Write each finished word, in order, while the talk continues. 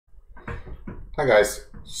Hi guys.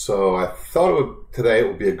 So I thought today it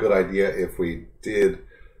would be a good idea if we did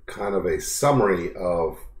kind of a summary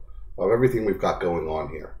of everything we've got going on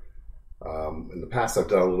here. In the past I've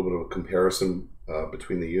done a little bit of a comparison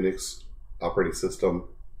between the Unix operating system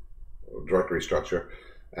directory structure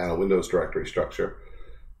and a Windows directory structure.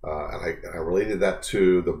 And I related that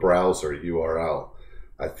to the browser URL.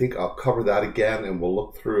 I think I'll cover that again, and we'll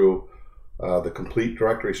look through the complete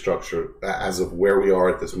directory structure as of where we are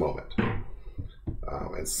at this moment.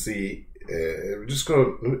 And see,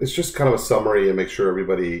 it's just kind of a summary and make sure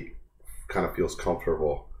everybody kind of feels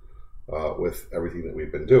comfortable with everything that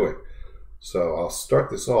we've been doing. So I'll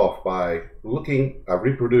start this off by looking. I've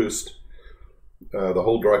reproduced the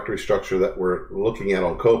whole directory structure that we're looking at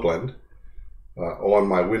on Copeland on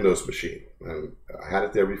my Windows machine. And I had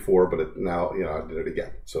it there before, but now I did it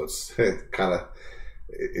again. So it's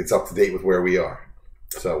it's up to date with where we are.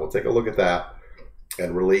 So we'll take a look at that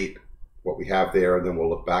and relate what we have there, and then we'll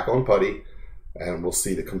look back on PuTTY and we'll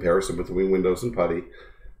see the comparison between Windows and PuTTY,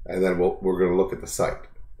 and then we're going to look at the site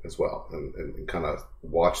as well and kind of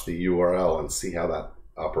watch the URL and see how that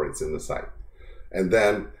operates in the site, and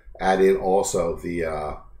then add in also the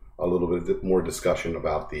a little bit more discussion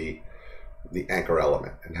about the anchor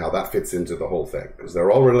element and how that fits into the whole thing, because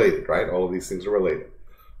they're all related, right? All of these things are related.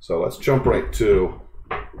 So let's jump right to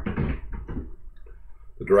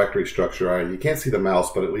the directory structure. You can't see the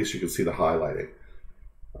mouse, but at least you can see the highlighting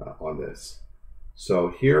on this. So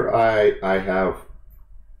here I have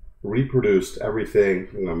reproduced everything.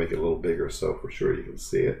 I'm going to make it a little bigger so for sure you can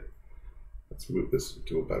see it. Let's move this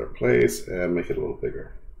to a better place and make it a little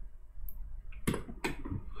bigger.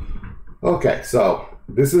 Okay, so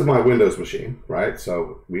this is my Windows machine, right?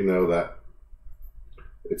 So we know that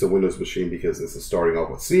it's a Windows machine because this is starting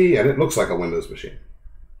off with C, and it looks like a Windows machine.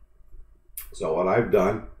 So what I've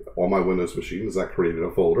done on my Windows machine is I created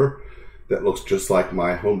a folder that looks just like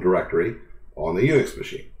my home directory on the Unix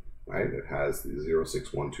machine, right? It has the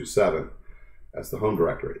 06127 as the home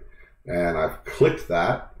directory. And I've clicked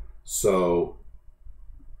that, so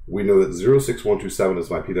we know that 06127 is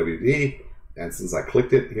my PWD, and since I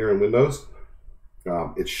clicked it here in Windows,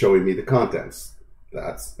 it's showing me the contents.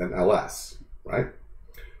 That's an LS, right?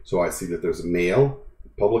 So I see that there's a mail,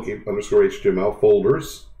 public_HTML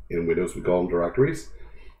folders. In Windows, we call them directories.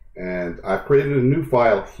 And I've created a new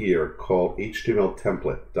file here called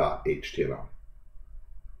htmltemplate.html.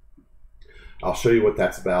 I'll show you what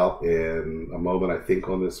that's about in a moment, I think,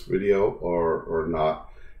 on this video, or not.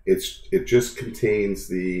 It just contains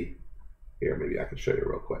the... Here, maybe I can show you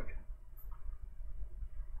real quick.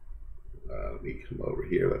 Let me come over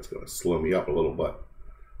here. That's going to slow me up a little bit.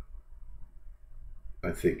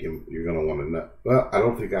 I think you're going to want to know. Well, I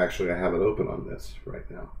don't think actually I have it open on this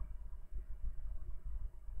right now.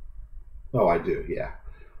 Oh, I do, yeah.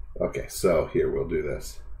 Okay, so here we'll do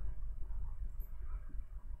this.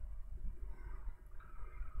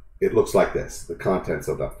 It looks like this. The contents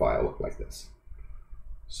of that file look like this.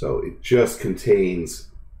 So it just contains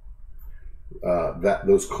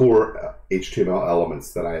those core HTML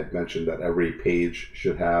elements that I had mentioned that every page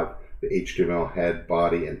should have: the HTML head,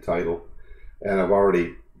 body, and title. And I've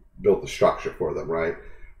already built the structure for them, right?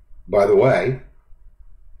 By the way,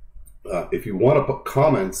 if you want to put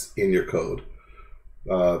comments in your code,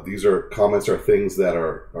 comments are things that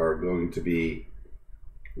are going to be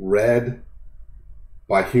read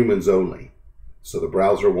by humans only. So the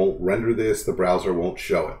browser won't render this, the browser won't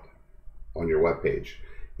show it on your web page,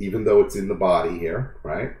 even though it's in the body here,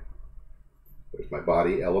 right? There's my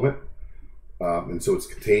body element. And so it's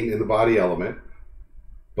contained in the body element,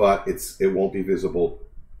 but it won't be visible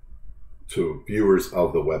to viewers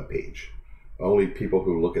of the web page. Only people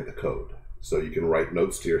who look at the code. So you can write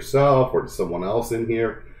notes to yourself or to someone else in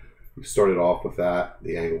here. You started off with that,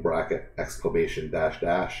 the angle bracket, exclamation, dash,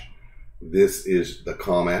 dash. This is the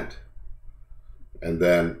comment. And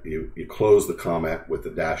then you close the comment with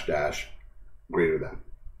the dash, dash, greater than,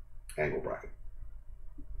 angle bracket.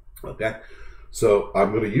 Okay, so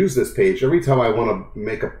I'm going to use this page. Every time I want to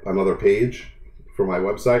make another page for my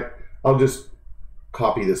website, I'll just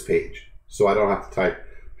copy this page. So I don't have to type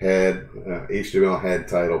head, HTML head,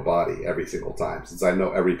 title, body every single time, since I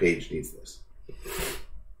know every page needs this.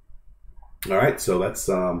 All right, so let's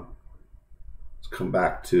come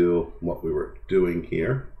back to what we were doing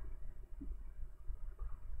here,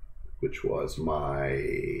 which was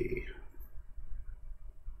my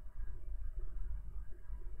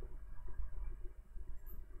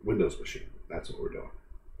Windows machine. That's what we're doing.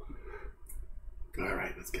 All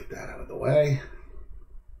right, let's get that out of the way.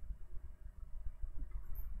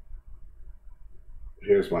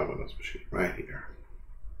 Here's my Windows machine right here.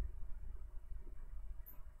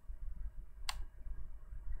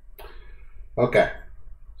 Okay,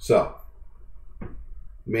 so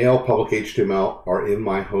mail, public HTML are in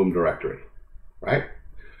my home directory, right?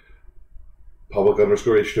 Public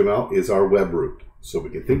underscore HTML is our web root. So we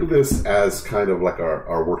can think of this as kind of like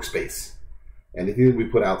our workspace. Anything that we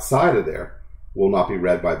put outside of there will not be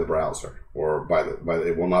read by the browser, or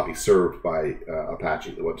it will not be served by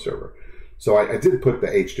Apache, the web server. So I did put the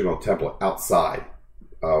HTML template outside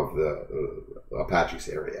of the Apache's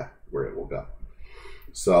area where it will go.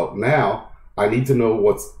 So now I need to know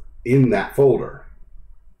what's in that folder.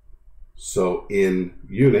 So in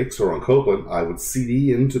Unix or on Copeland, I would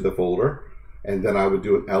cd into the folder, and then I would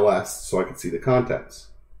do an ls so I could see the contents.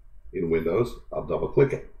 In Windows, I'll double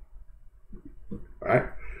click it. All right.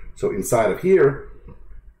 So inside of here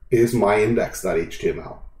is my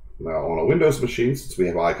index.html. Now on a Windows machine, since we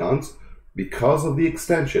have icons, because of the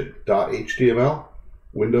extension .html,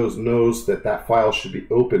 Windows knows that that file should be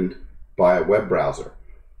opened by a web browser.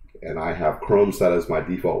 And I have Chrome set as my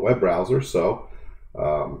default web browser, so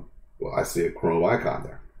well, I see a Chrome icon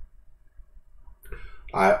there.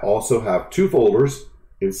 I also have two folders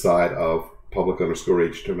inside of public underscore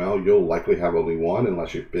HTML. You'll likely have only one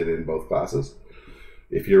unless you've been in both classes.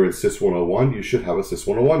 If you're in sys101, you should have a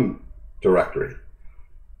sys101 directory.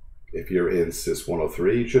 If you're in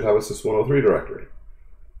sys103, you should have a sys103 directory.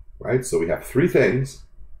 Right? So we have three things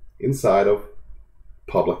inside of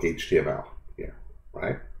public HTML here,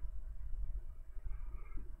 right?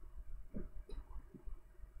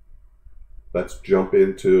 Let's jump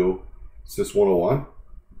into sys101.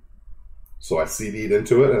 So I CD'd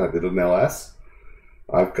into it and I did an ls.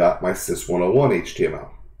 I've got my sys101 HTML,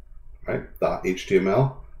 right?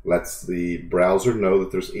 .html lets the browser know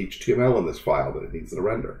that there's HTML in this file that it needs to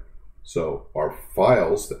render. So our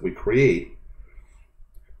files that we create,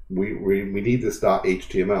 we need this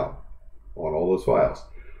 .html on all those files.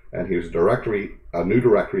 And here's a directory, a new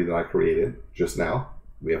directory that I created just now.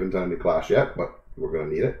 We haven't done any class yet, but we're going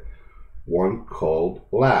to need it. One called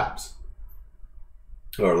labs,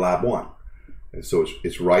 or lab 1. And so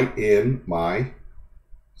it's right in my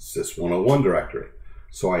sys101 directory.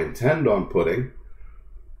 So I intend on putting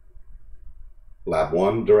lab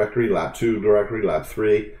 1 directory, lab 2 directory, lab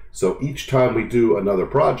 3. So each time we do another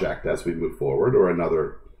project as we move forward, or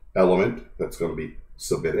another element that's going to be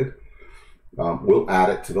submitted, we'll add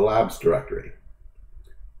it to the labs directory.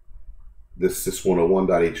 This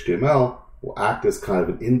sys101.html will act as kind of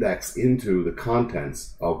an index into the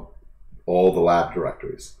contents of all the lab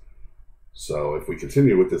directories. So if we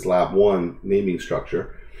continue with this lab 1 naming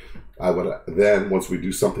structure, I would then, once we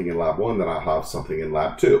do something in lab 1, then I'll have something in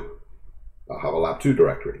lab 2. I'll have a lab 2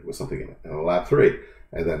 directory with something in it, and a lab 3.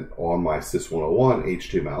 And then on my sys101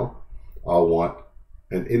 HTML, I'll want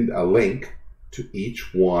a link to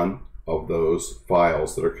each one of those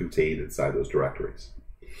files that are contained inside those directories.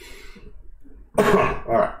 All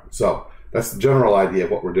right, so that's the general idea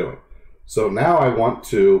of what we're doing. So now I want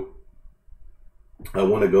to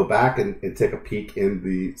go back and take a peek in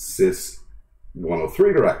the sys103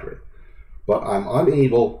 directory, but I'm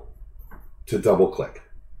unable to double click.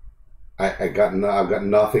 I've got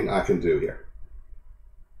nothing I can do here.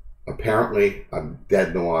 Apparently, I'm dead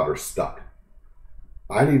in the water, stuck.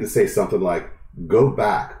 I need to say something like go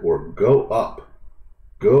back or go up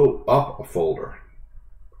a folder.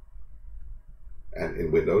 And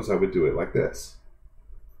in Windows, I would do it like this.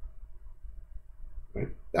 Right?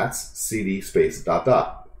 That's cd space ...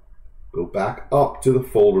 Go back up to the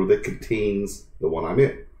folder that contains the one I'm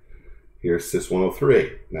in. Here's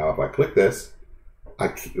sys103. Now, if I click this,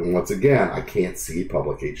 once again, I can't see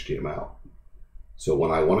public HTML. So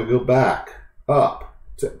when I want to go back up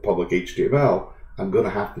to public HTML, I'm going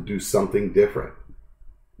to have to do something different.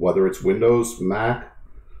 Whether it's Windows, Mac,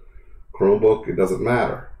 Chromebook, it doesn't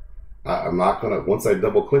matter. I'm not going to, once I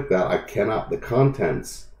double click that, I cannot, the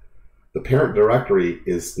contents, the parent directory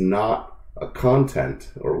is not a content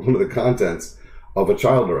or one of the contents of a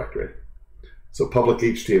child directory. So public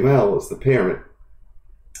HTML is the parent.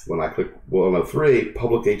 When I click 103,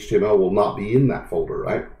 public HTML will not be in that folder,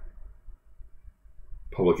 right?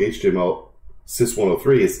 Public HTML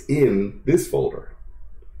sys103 is in this folder,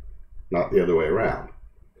 not the other way around.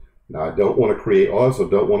 Now I don't want to create, also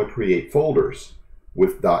don't want to create folders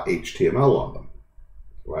with .html on them,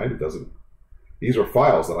 right? It doesn't, these are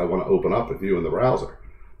files that I want to open up with you in the browser.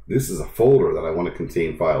 This is a folder that I want to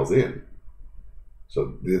contain files in.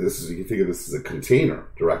 So this is, you can think of this as a container,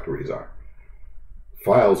 directories are.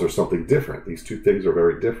 Files are something different. These two things are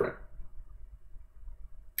very different.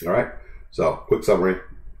 All right, so quick summary.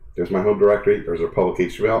 There's my home directory. There's our public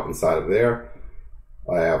HTML. Inside of there,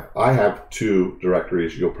 I have two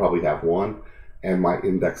directories. You'll probably have one, and my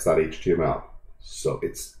index.html. So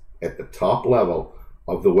it's at the top level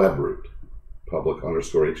of the web root, public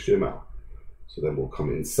underscore HTML. So then we'll come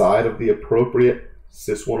inside of the appropriate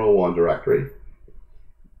sys101 directory,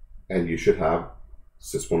 and you should have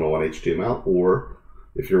sys101 HTML, or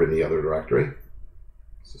if you're in the other directory,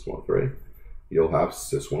 sys103, you'll have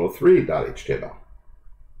sys103.html.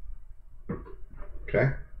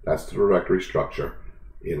 Okay, that's the directory structure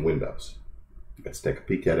in Windows. Let's take a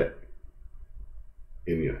peek at it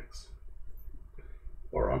in Unix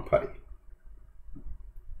or on PuTTY.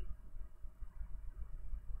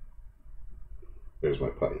 There's my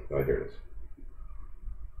PuTTY. Oh, here it is.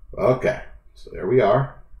 Okay, so there we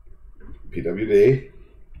are. PWD.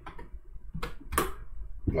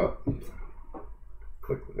 Oh,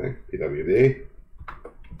 click the thing. PWD.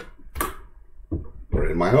 We're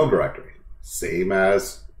in my home directory. Same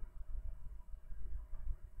as.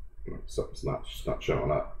 So it's not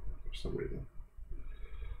showing up for some reason.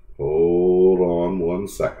 Hold on 1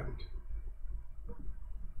 second.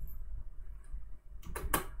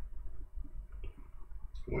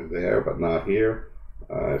 Going there, but not here.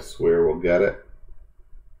 I swear we'll get it.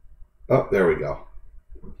 Oh, there we go.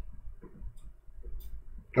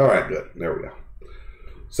 All right, good. There we go.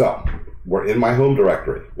 So we're in my home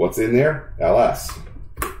directory. What's in there? LS.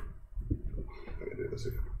 I'm gonna do this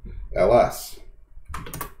again. LS.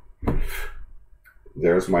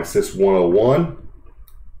 There's my sys101.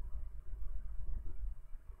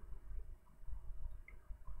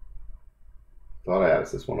 Thought I had a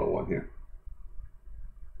sys101 here.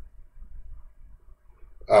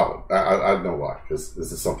 Oh, I know why, because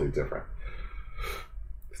this is something different.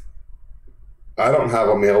 I don't have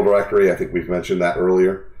a mail directory. I think we've mentioned that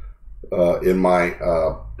earlier. In my,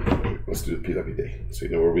 let's do the PWD so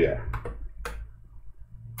you know where we are.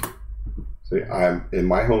 See, I'm in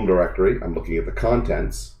my home directory. I'm looking at the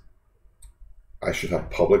contents. I should have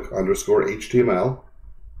public underscore HTML.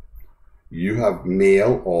 You have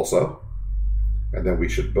mail also. And then we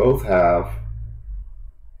should both have,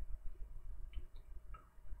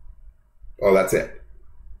 oh, that's it.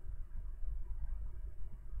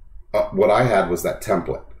 What I had was that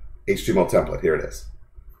template, HTML template. Here it is,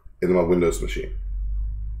 in my Windows machine.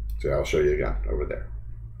 So I'll show you again over there.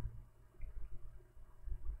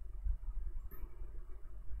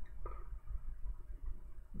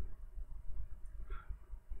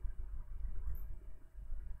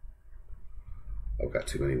 I've got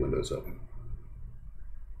too many windows open.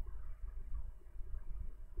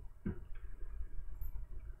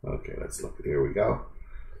 Okay, let's look. Here we go.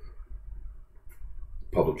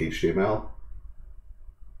 Public HTML.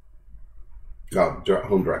 Oh,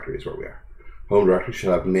 home directory is where we are. Home directory should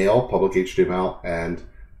have mail, public HTML, and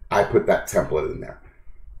I put that template in there.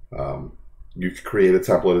 You can create a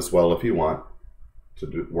template as well if you want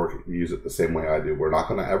to use it the same way I do. We're not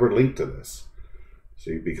going to ever link to this,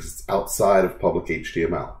 see, because it's outside of public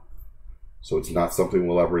HTML. So it's not something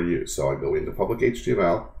we'll ever use. So I go into public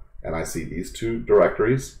HTML, and I see these two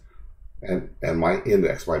directories and my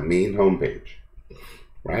index, my main home page,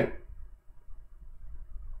 right?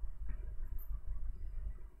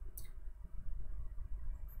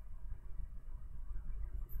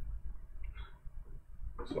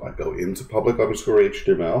 So I go into public underscore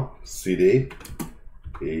HTML, cd,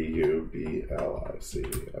 public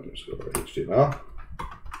underscore HTML.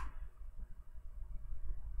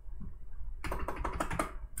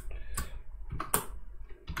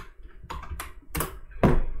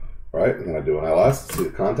 Right, and then I do an ls to see the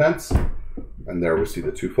contents, and there we see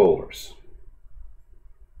the two folders.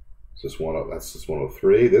 That's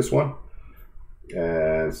sys103, this one,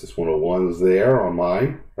 and sys101 is there on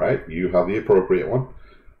mine, right? You have the appropriate one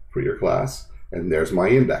for your class, and there's my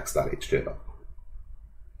index.html.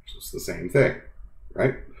 So it's the same thing,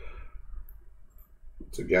 right?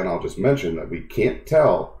 So again, I'll just mention that we can't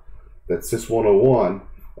tell that sys101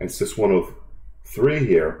 and sys103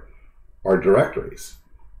 here are directories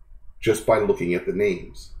just by looking at the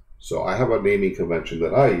names. So I have a naming convention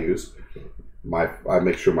that I use. I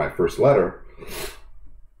make sure my first letter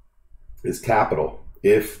is capital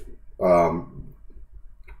if the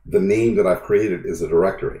name that I've created is a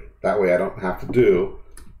directory. That way I don't have to do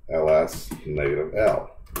ls-l.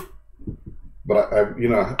 But I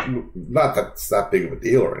not that it's that big of a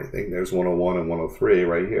deal or anything. There's 101 and 103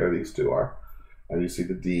 right here. These two are. And you see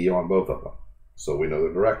the D on both of them. So we know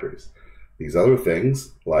they're directories. These other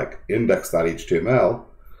things, like index.html,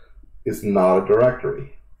 is not a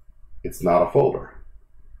directory. It's not a folder.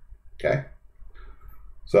 Okay?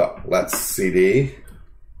 So let's cd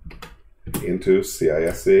into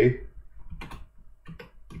CISC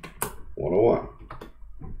 101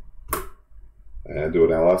 and do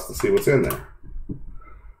an ls to see what's in there.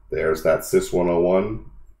 There's that sys101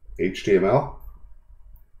 HTML,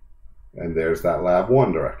 and there's that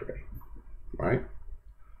lab1 directory, right?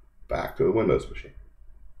 Back to the Windows machine.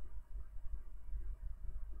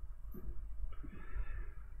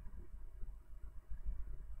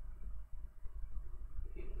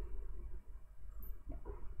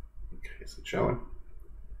 Okay, is it showing?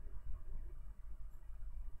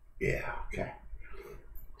 Yeah, okay.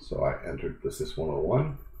 So I entered the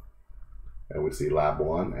sys101, and we see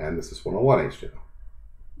lab1 and the sys101 HTML.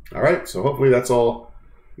 All right, so hopefully that's all.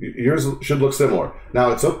 Yours should look similar.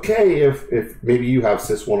 Now, it's okay if maybe you have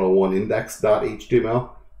sys101 index.html.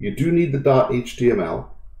 You do need the .html.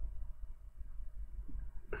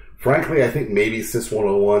 Frankly, I think maybe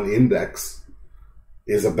sys101 index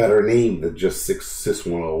is a better name than just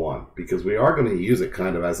sys101, because we are going to use it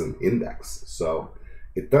kind of as an index. So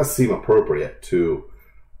it does seem appropriate to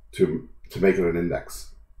make it an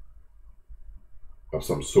index of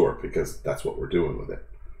some sort, because that's what we're doing with it.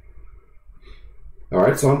 All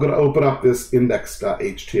right, so I'm going to open up this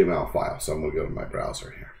index.html file. So I'm going to go to my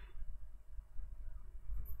browser here.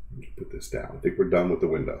 Put this down. I think we're done with the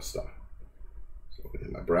Windows stuff. So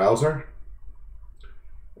in my browser,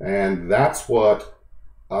 and that's what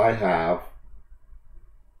I have.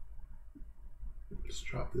 Just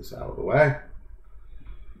drop this out of the way.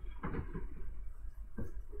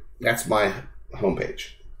 That's my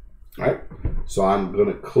homepage. All right, so I'm going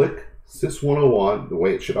to click sys101 the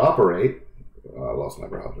way it should operate. I lost my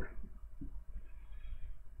browser.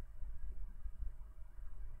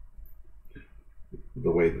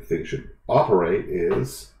 The way the thing should operate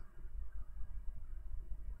is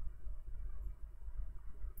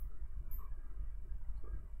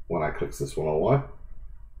when I click sys101,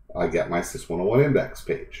 I get my sys101 index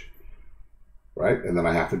page, right? And then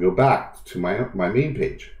I have to go back to my main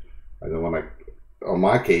page. And then when on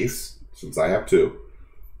my case, since I have two,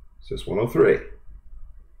 sys103.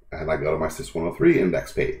 And I go to my sys103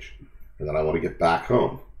 index page, and then I want to get back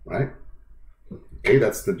home, right? Okay,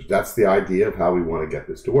 that's the idea of how we want to get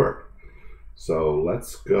this to work. So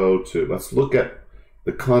let's look at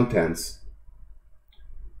the contents.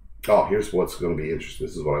 Oh, here's what's going to be interesting.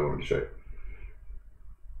 This is what I wanted to show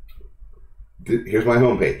you. Here's my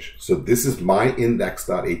home page. So this is my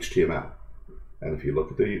index.html. And if you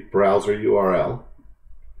look at the browser URL,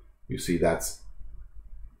 you see that's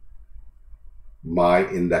my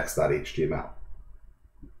index.html.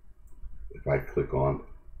 If I click on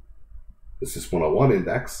the sys101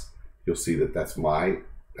 index, you'll see that that's my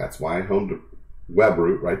home web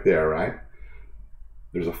root right there, right?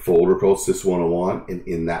 There's a folder called sys101, and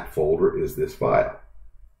in that folder is this file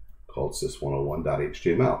called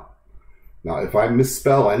sys101.html. Now, if I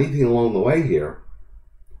misspell anything along the way here,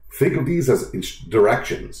 think of these as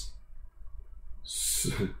directions.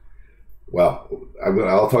 Well,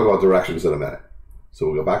 I'll talk about directions in a minute. So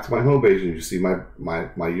we'll go back to my home page, and you see my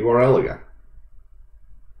URL again.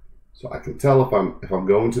 So I can tell if I'm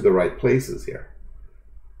going to the right places here.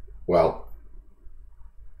 Well,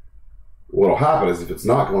 what'll happen is if it's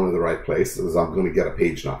not going to the right place, is I'm going to get a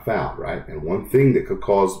page not found, right? And one thing that could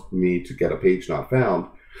cause me to get a page not found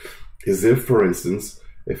is if, for instance,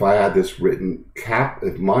 if I had this written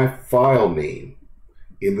if my file name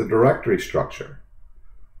in the directory structure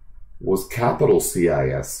was capital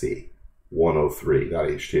CISC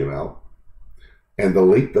 103.html, and the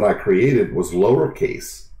link that I created was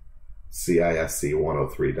lowercase CISC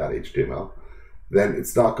 103.html, then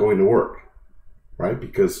it's not going to work, right?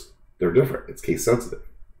 Because they're different. It's case sensitive.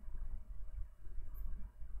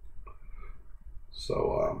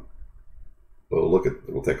 So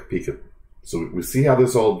we'll take a peek at. So we see how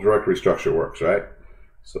this old directory structure works, right?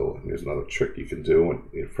 So here's another trick you can do.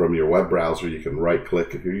 From your web browser, you can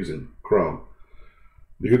right-click if you're using Chrome.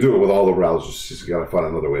 You can do it with all the browsers. You just got to find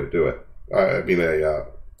another way to do it. I mean,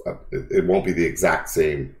 it won't be the exact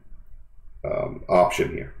same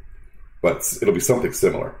option here, but it'll be something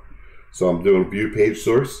similar. So I'm doing view page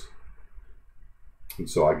source, and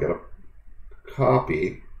so I get a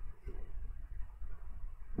copy.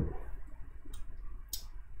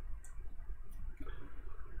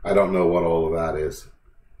 I don't know what all of that is.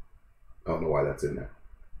 I don't know why that's in there.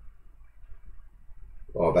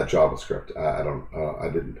 Oh, that JavaScript. I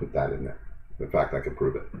didn't put that in there. In fact, I can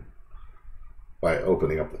prove it by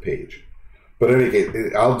opening up the page. But in any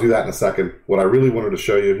case, I'll do that in a second. What I really wanted to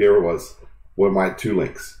show you here was my two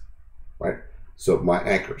links, right? So my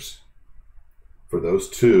anchors. For those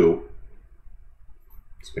two,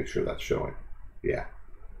 let's make sure that's showing. Yeah.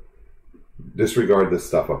 Disregard this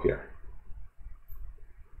stuff up here.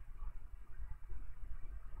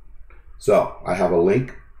 So I have a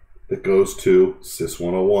link that goes to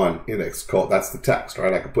sys101 index. That's the text,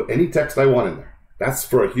 right? I can put any text I want in there. That's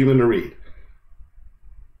for a human to read.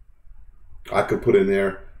 I could put in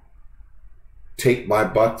there, take my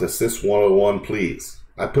butt to Sys 101, please.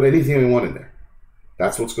 I put anything I want in there.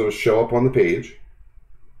 That's what's going to show up on the page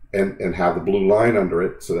and have the blue line under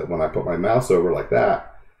it so that when I put my mouse over like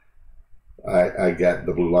that, I get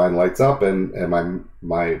the blue line lights up and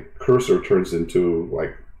my cursor turns into,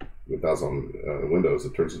 like it does on Windows,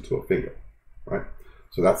 it turns into a finger, right?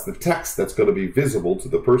 So that's the text that's going to be visible to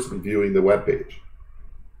the person viewing the web page.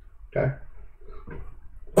 Okay?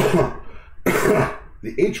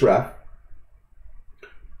 The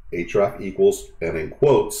href equals, and in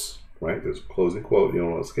quotes, right? There's a closing quote, you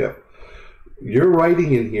don't want to skip. You're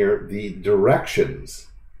writing in here the directions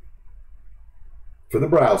for the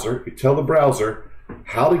browser. You tell the browser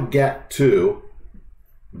how to get to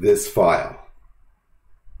this file,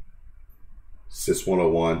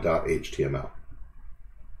 sys101.html.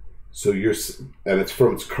 So and it's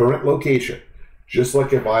from its current location. Just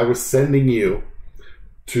like if I was sending you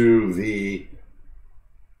to the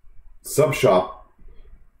sub shop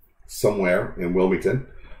somewhere in Wilmington,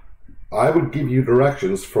 I would give you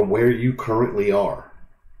directions from where you currently are.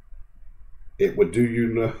 It would do you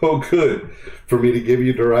no good for me to give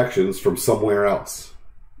you directions from somewhere else,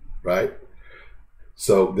 right?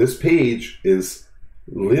 So this page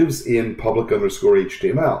lives in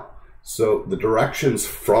public_HTML. So the directions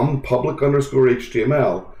from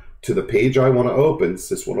public_HTML to the page I want to open,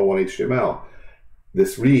 sys101 HTML,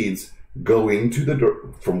 this reads,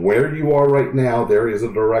 from where you are right now, there is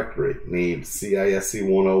a directory named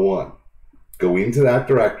CISC101. Go into that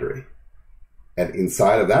directory, and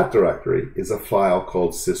inside of that directory is a file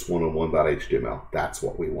called sys101.html. That's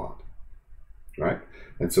what we want, right?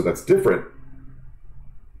 And so that's different.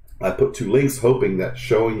 I put two links hoping that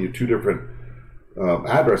showing you two different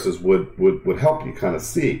addresses would help you kind of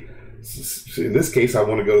see. In this case, I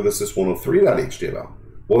want to go to the sys103.html.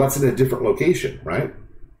 Well, that's in a different location, right?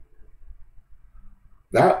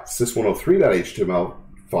 That sys103.html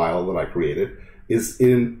file that I created is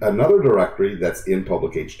in another directory that's in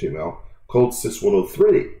public HTML called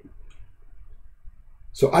sys103.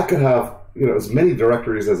 So I could have, as many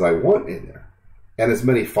directories as I want in there and as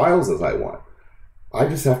many files as I want. I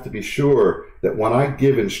just have to be sure that when I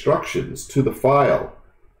give instructions to the file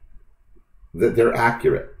that they're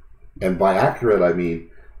accurate. And by accurate, I mean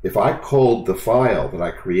if I called the file that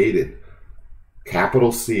I created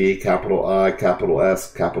capital C, capital I, capital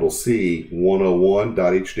S, capital C,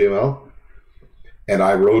 101.html, and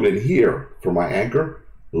I wrote in here for my anchor,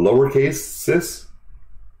 lowercase sys,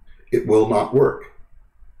 it will not work.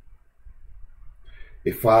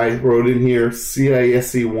 If I wrote in here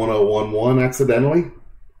CISC 1011 accidentally,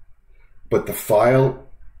 but the file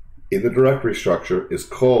in the directory structure is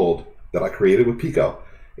called, that I created with Pico,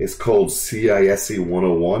 is called CISC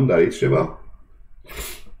 101.html,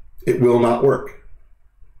 it will not work.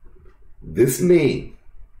 This name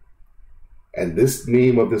and this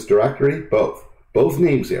name of this directory, both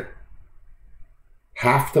names here,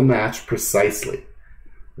 have to match precisely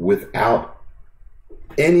without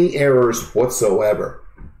any errors whatsoever.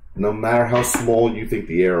 No matter how small you think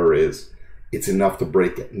the error is, it's enough to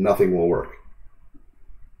break it. Nothing will work.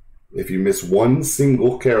 If you miss one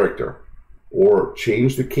single character or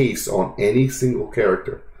change the case on any single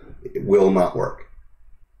character, it will not work.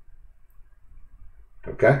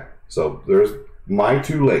 Okay? So there's my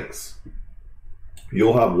two links.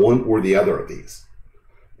 You'll have one or the other of these.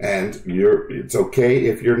 And it's okay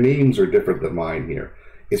if your names are different than mine here.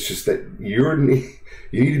 It's just that you need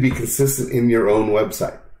to be consistent in your own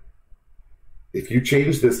website. If you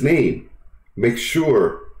change this name, make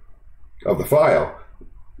sure of the file,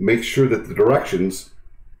 make sure that the directions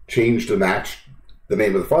change to match the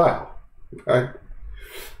name of the file. Okay?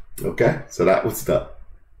 Okay, so that was done.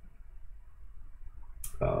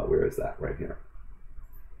 Where is that? Right here.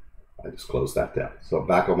 I just closed that down. So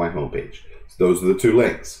back on my home page. So those are the two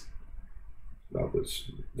links. Now,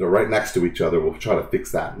 they're right next to each other. We'll try to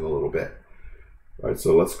fix that in a little bit. All right,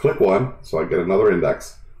 so let's click one, so I get another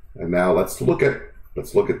index. And now let's look at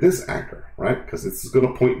this anchor, right? Because this is going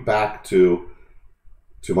to point back to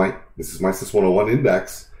this is my sys101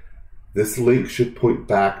 index. This link should point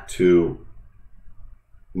back to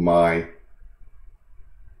my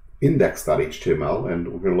index.html, and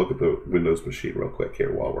we're going to look at the Windows machine real quick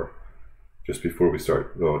here just before we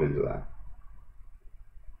start going into that.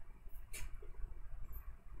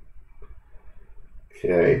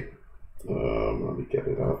 Okay, let me get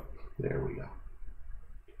it up. There we go.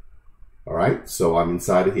 All right, so I'm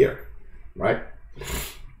inside of here, right?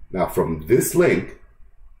 Now from this link,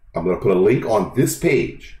 I'm going to put a link on this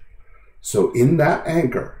page. So in that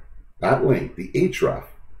anchor, that link, the href,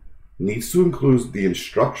 needs to include the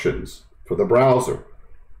instructions for the browser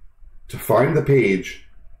to find the page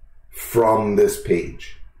from this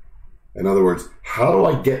page. In other words, how do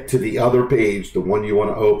I get to the other page, the one you want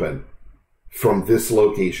to open, from this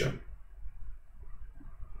location?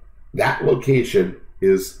 That location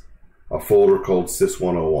is a folder called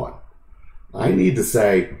sys101. I need to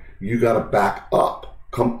say, you got to back up,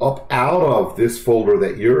 come up out of this folder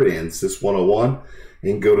that you're in, sys101,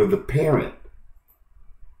 and go to the parent.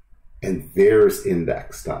 And there's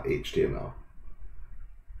index.html.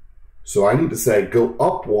 So I need to say, go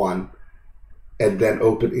up one, and then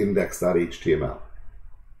open index.html.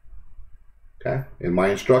 Okay? In my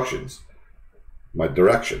instructions, my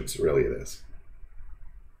directions, really it is.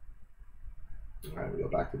 All right, we go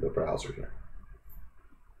back to the browser here.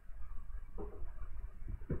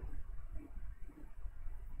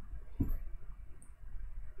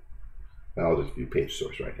 I'll just view page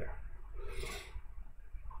source right here.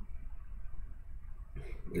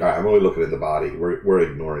 All right, I'm only looking at the body. We're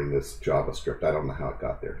ignoring this JavaScript. I don't know how it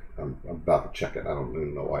got there. I'm about to check it. I don't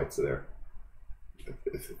even know why it's there.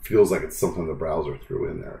 It feels like it's something the browser threw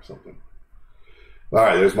in there or something. All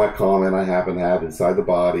right, there's my comment I happen to have inside the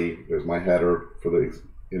body. There's my header for the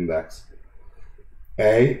index.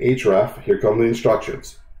 href, here come the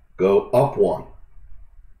instructions. Go up one, ...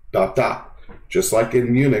 Just like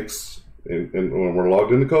in Unix, and when we're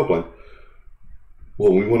logged into Copeland,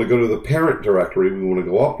 when we want to go to the parent directory, we want to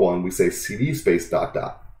go up one, we say cd space ...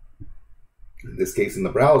 In this case, in the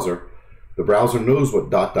browser knows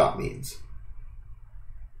what ... means.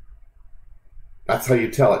 That's how you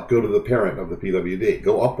tell it, go to the parent of the PWD,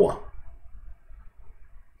 go up one.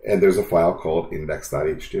 And there's a file called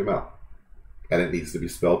index.html. And it needs to be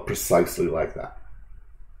spelled precisely like that.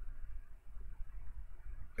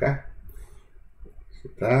 Okay? So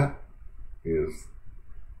that is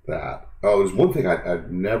that. Oh, there's one thing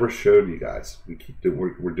I've never showed you guys.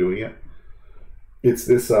 We're doing it. It's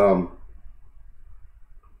this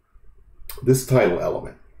this title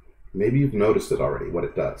element. Maybe you've noticed it already, what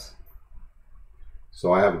it does.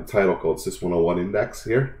 So I have a title called sys101 index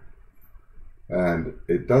here, and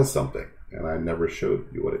it does something, and I never showed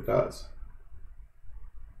you what it does.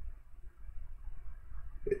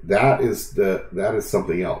 That is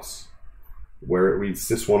something else. Where it reads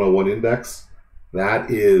sys101 index, that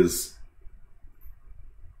is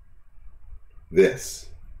this.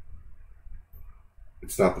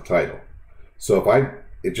 It's not the title. So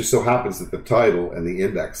it just so happens that the title and the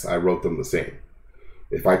index, I wrote them the same.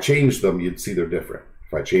 If I changed them, you'd see they're different.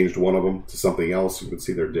 If I changed one of them to something else, you would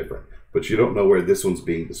see they're different. But you don't know where this one's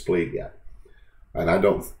being displayed yet. And I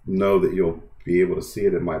don't know that you'll be able to see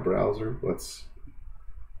it in my browser. Let's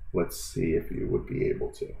see if you would be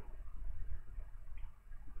able to.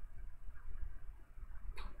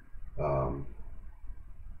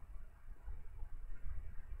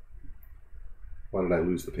 Why did I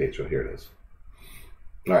lose the page? Oh, here it is.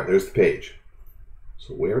 All right, there's the page.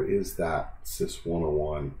 So where is that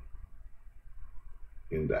sys101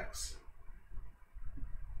 index?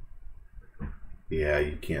 Yeah,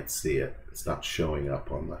 you can't see it. It's not showing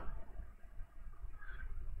up on the...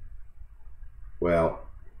 Well,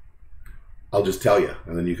 I'll just tell you,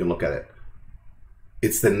 and then you can look at it.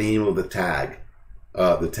 It's the name of the tag,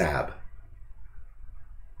 the tab.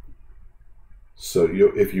 So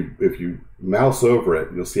if you mouse over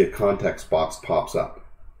it, you'll see a context box pops up.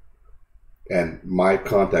 And my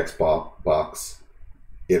context box,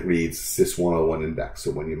 it reads sys101 index.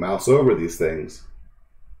 So when you mouse over these things,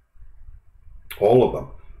 all of them,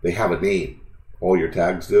 they have a name. All your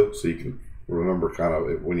tags do, so you can remember kind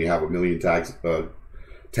of when you have a million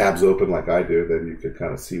tabs open like I do, then you can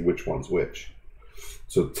kind of see which one's which.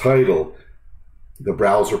 So title, the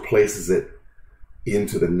browser places it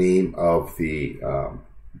into the name of the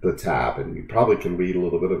tab, and you probably can read a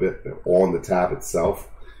little bit of it on the tab itself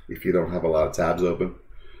if you don't have a lot of tabs open.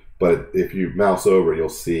 But if you mouse over, you'll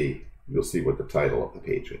see what the title of the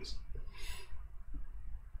page is.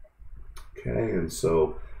 Okay, and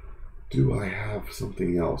so do I have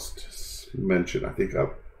something else to mention? I think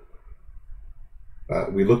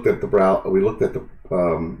we looked at the browser. We looked at the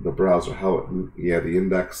browser. The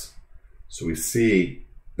index. So we see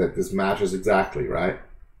that this matches exactly, right?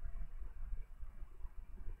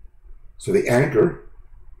 So the anchor,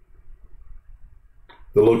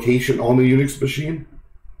 the location on the Unix machine,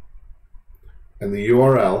 and the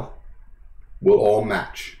URL will all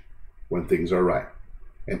match when things are right.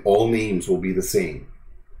 And all names will be the same.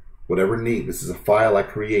 Whatever name, this is a file I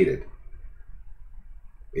created.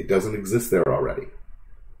 It doesn't exist there already.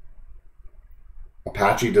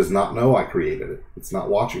 Apache does not know I created it. It's not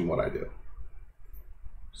watching what I do.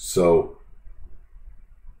 So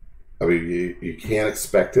I mean, you can't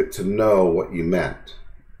expect it to know what you meant.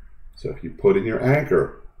 So if you put in your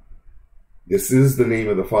anchor, this is the name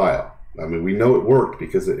of the file. I mean, we know it worked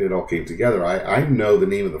because it all came together. I know the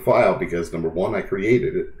name of the file because, number one, I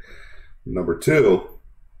created it. Number two,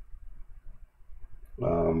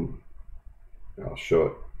 I'll show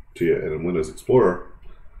it to you in Windows Explorer.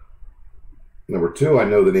 Number two, I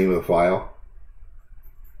know the name of the file.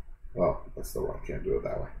 Well, that's the wrong. I can't do it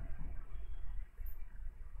that way.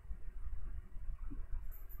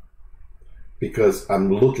 Because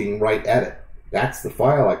I'm looking right at it. That's the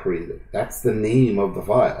file I created. That's the name of the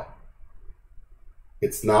file.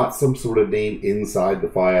 It's not some sort of name inside the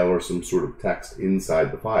file or some sort of text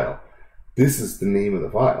inside the file. This is the name of the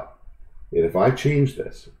file. And if I change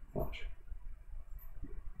this, watch.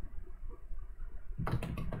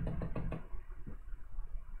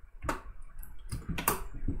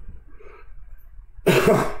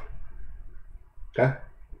 Okay.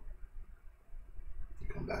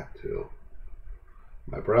 Come back to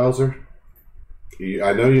my browser.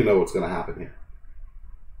 I know you know what's going to happen here.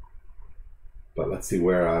 But let's see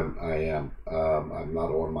where I am. I'm not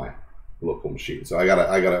on my local machine, so I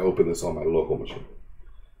gotta open this on my local machine.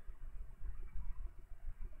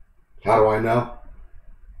 How do I know?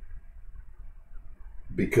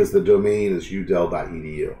 Because the domain is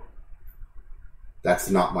udel.edu. That's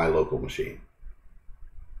not my local machine,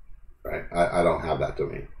 right? I don't have that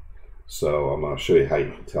domain, so I'm going to show you how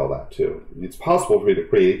you can tell that too. It's possible for you to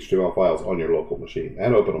create HTML files on your local machine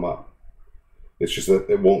and open them up. It's just that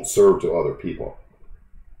it won't serve to other people.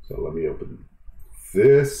 So let me open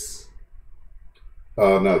this.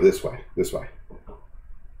 No, this way. This way.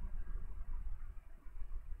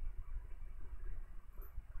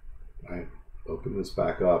 Right. Open this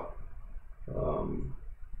back up. I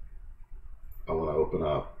want to open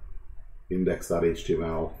up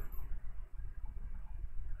index.html.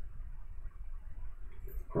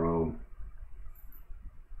 Chrome.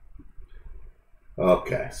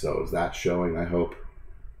 Okay, so is that showing, I hope?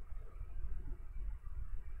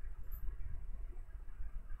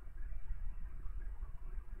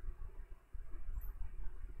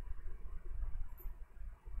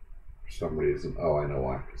 For some reason, oh, I know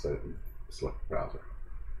why, because I didn't select the browser.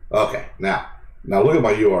 Okay, now look at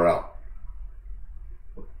my URL.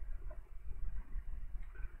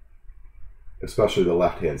 Especially the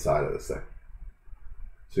left-hand side of this thing.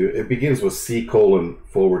 So it begins with C://.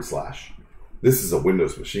 This is a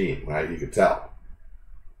Windows machine, right? You can tell.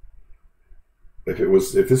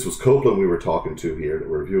 If this was Copeland we were talking to here that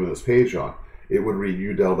we're viewing this page on, it would read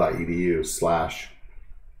udel.edu /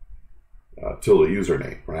 tilde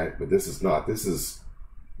username, right? But this is not. This is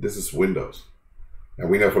Windows,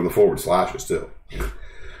 and we know from the / too.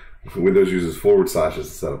 Windows uses /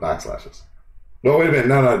 instead of backslashes. No, wait a minute.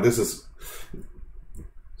 No, this is.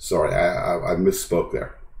 Sorry, I misspoke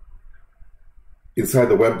there. Inside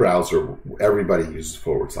the web browser, everybody uses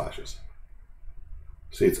 /.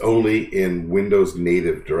 See, it's only in Windows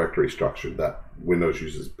native directory structure that Windows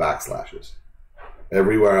uses backslashes.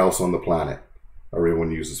 Everywhere else on the planet,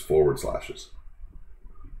 everyone uses /.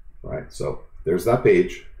 Right? So there's that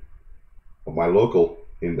page of my local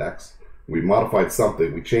index. We modified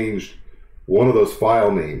something. We changed one of those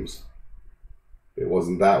file names. It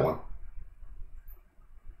wasn't that one.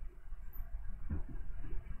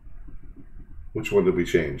 Which one did we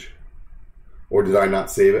change? Or did I not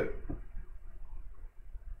save it?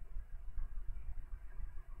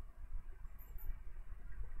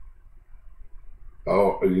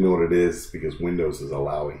 Oh, you know what it is? Because Windows is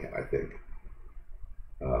allowing it, I think.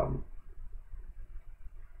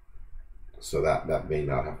 So that may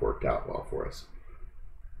not have worked out well for us.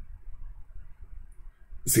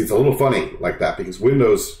 See, it's a little funny like that because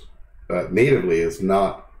Windows natively is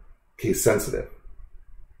not case sensitive.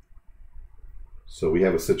 So we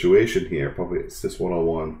have a situation here, probably at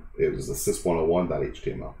sys101. It was the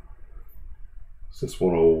sys101.html.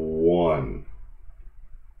 Sys101.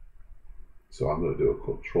 So I'm going to do a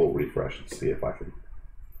control refresh and see if I can.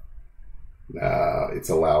 It's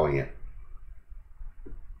allowing it.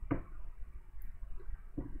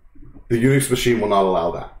 The Unix machine will not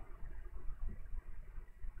allow that.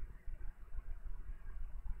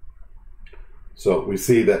 So we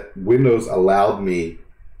see that Windows allowed me.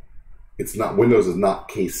 It's not, Windows is not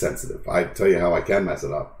case sensitive. I tell you how I can mess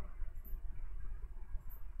it up.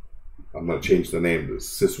 I'm going to change the name to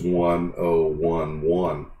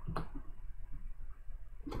sys1011.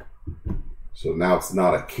 So now it's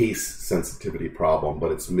not a case sensitivity problem,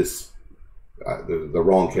 but it's the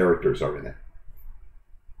wrong characters are in it.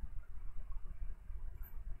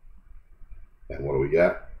 And what do we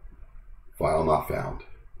get? File not found.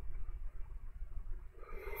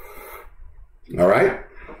 All right.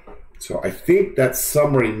 So I think that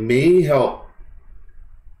summary may help.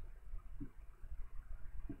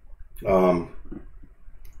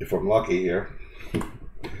 If I'm lucky here,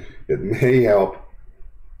 it may help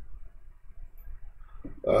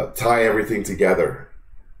tie everything together.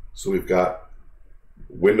 So we've got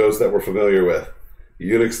Windows that we're familiar with,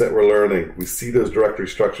 Unix that we're learning. We see those directory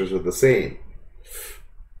structures are the same.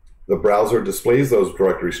 The browser displays those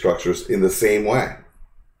directory structures in the same way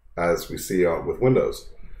as we see with Windows.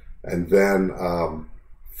 And then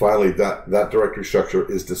finally, that directory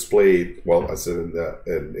structure is displayed, well, as in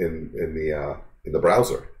the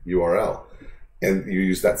browser URL, and you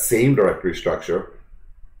use that same directory structure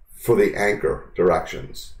for the anchor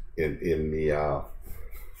directions in the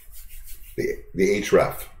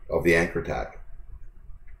href of the anchor tag.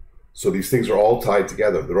 So these things are all tied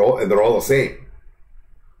together. They're all the same.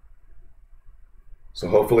 So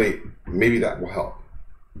hopefully, maybe that will help.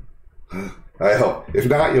 I hope. If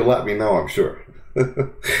not, you'll let me know, I'm sure.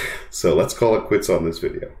 So let's call it quits on this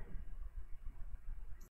video.